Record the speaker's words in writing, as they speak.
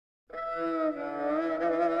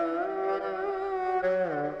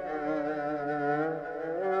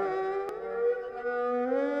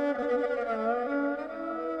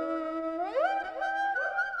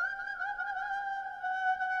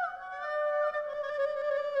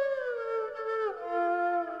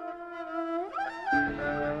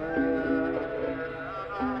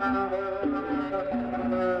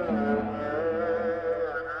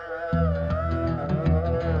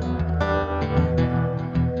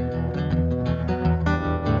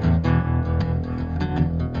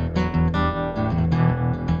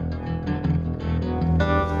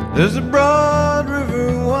There's a broad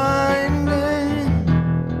river winding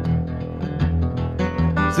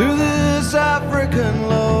through this African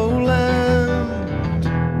lowland.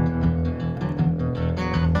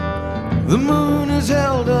 The moon is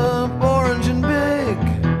held up orange and big.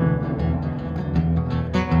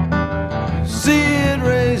 See it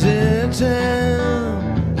raise its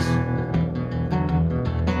hands,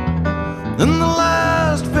 and the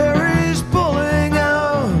last ferry's pulling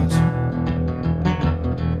out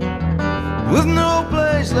with no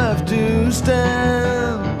place left to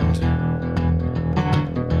stand.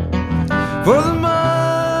 For the mines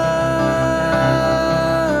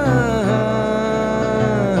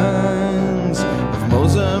of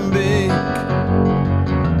Mozambique.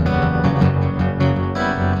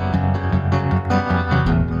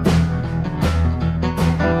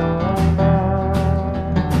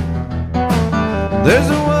 There's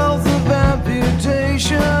a wealth of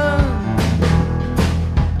amputation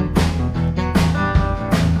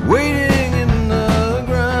waiting in the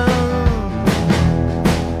ground,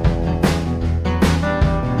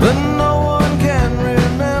 but no one can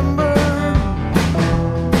remember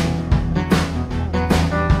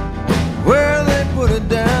where they put it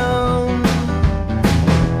down.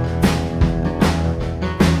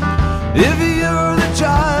 If you're the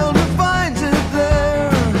child who finds it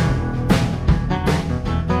there,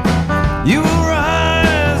 you will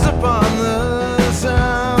rise upon the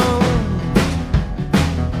sound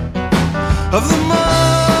of the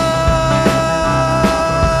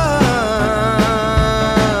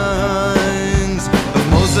mines of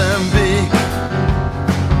Mozambique.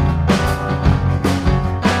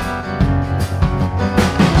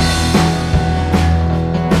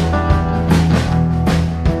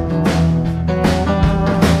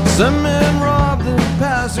 Some men rob the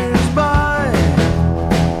passers-by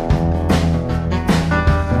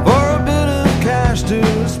for a bit of cash to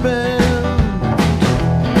spend.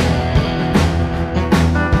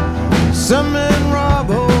 Some men rob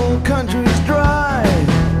whole countries dry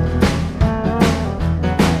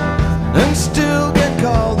and still get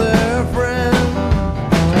called their friend.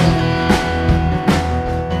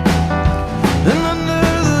 And under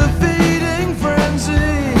the feeding frenzy,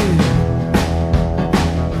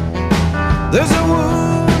 there's a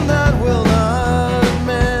wound that will not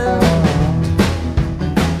mend.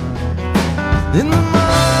 In the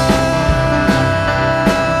mines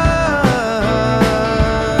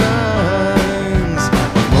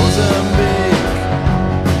of Mozambique.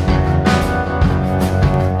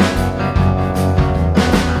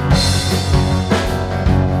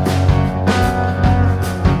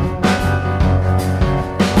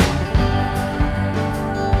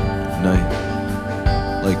 Night,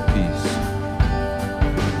 like peace,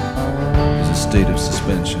 is a state of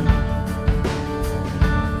suspension.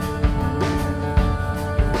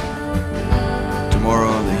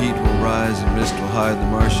 Tomorrow the heat will rise and mist will hide the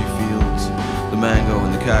marshy fields, the mango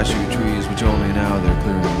and the cashew trees which only now they're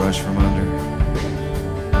clearing the brush from under.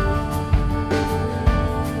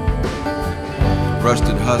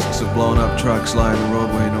 Rusted husks of blown up trucks line the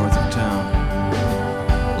roadway north of town,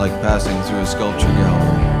 like passing through a sculpture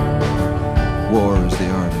gallery. War is the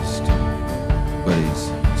artist, but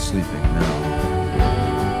he's sleeping now.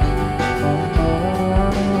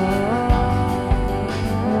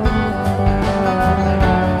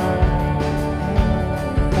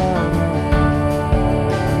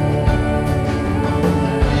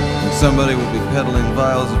 Somebody will be peddling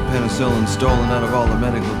vials of penicillin stolen out of all the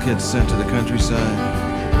medical kits sent to the countryside.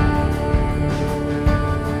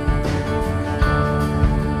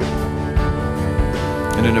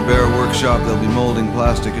 And in a bare workshop they'll be molding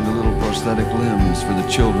plastic into little prosthetic limbs for the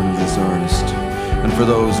children of this artist, and for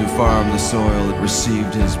those who farm the soil that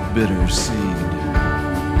received his bitter seed.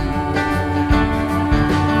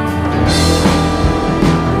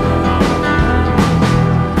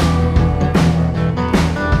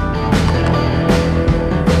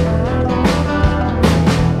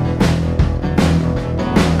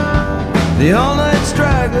 The all-night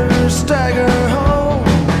stragglers stagger home.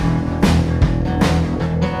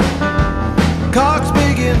 Cocks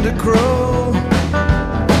begin to crow,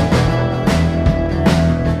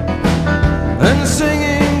 and the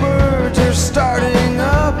singing birds are starting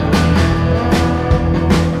up,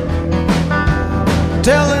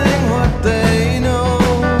 telling what they know.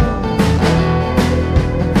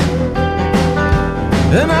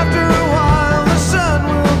 And after a while the sun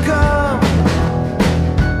will come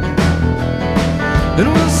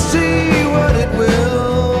and we'll see what it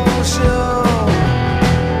will show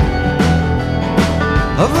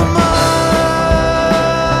of the